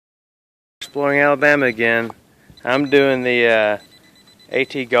Exploring Alabama again. I'm doing the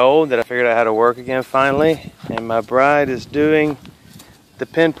AT Gold that I figured out how to work again finally, and my bride is doing the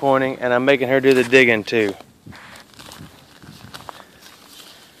pinpointing, and I'm making her do the digging too.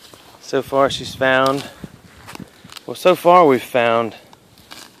 So far she's found, well, so far we've found,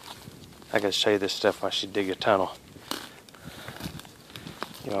 I gotta show you this stuff while she dig a tunnel.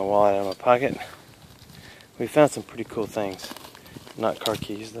 Get my wallet out of my pocket. We found some pretty cool things. Not car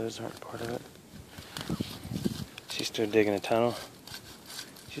keys, those aren't part of it. She's still digging a tunnel.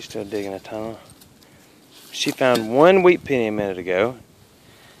 She's still digging a tunnel. She found one wheat penny a minute ago,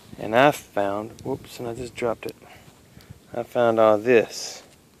 and I found, whoops, and I just dropped it. I found all this.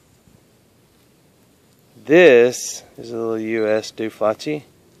 This is a little US dooflachi,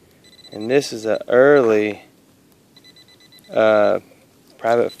 and this is an early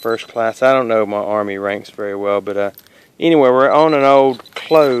private first class. I don't know my Army ranks very well, but anyway, we're on an old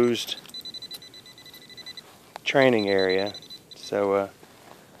closed training area, so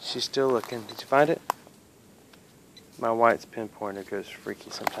she's still looking. Did you find it? My white's pinpointer goes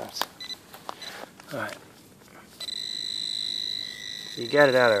freaky sometimes. Alright. You got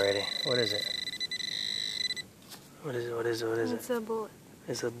it out already. What is it? What is it? What is it? What is it? It's a bullet.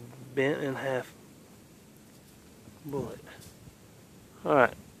 It's a bent in half bullet.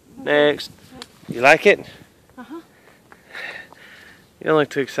 Alright, next. You like it? Uh-huh. You don't look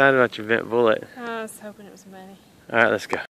too excited about your bent bullet. I was hoping it was money. Alright, let's go.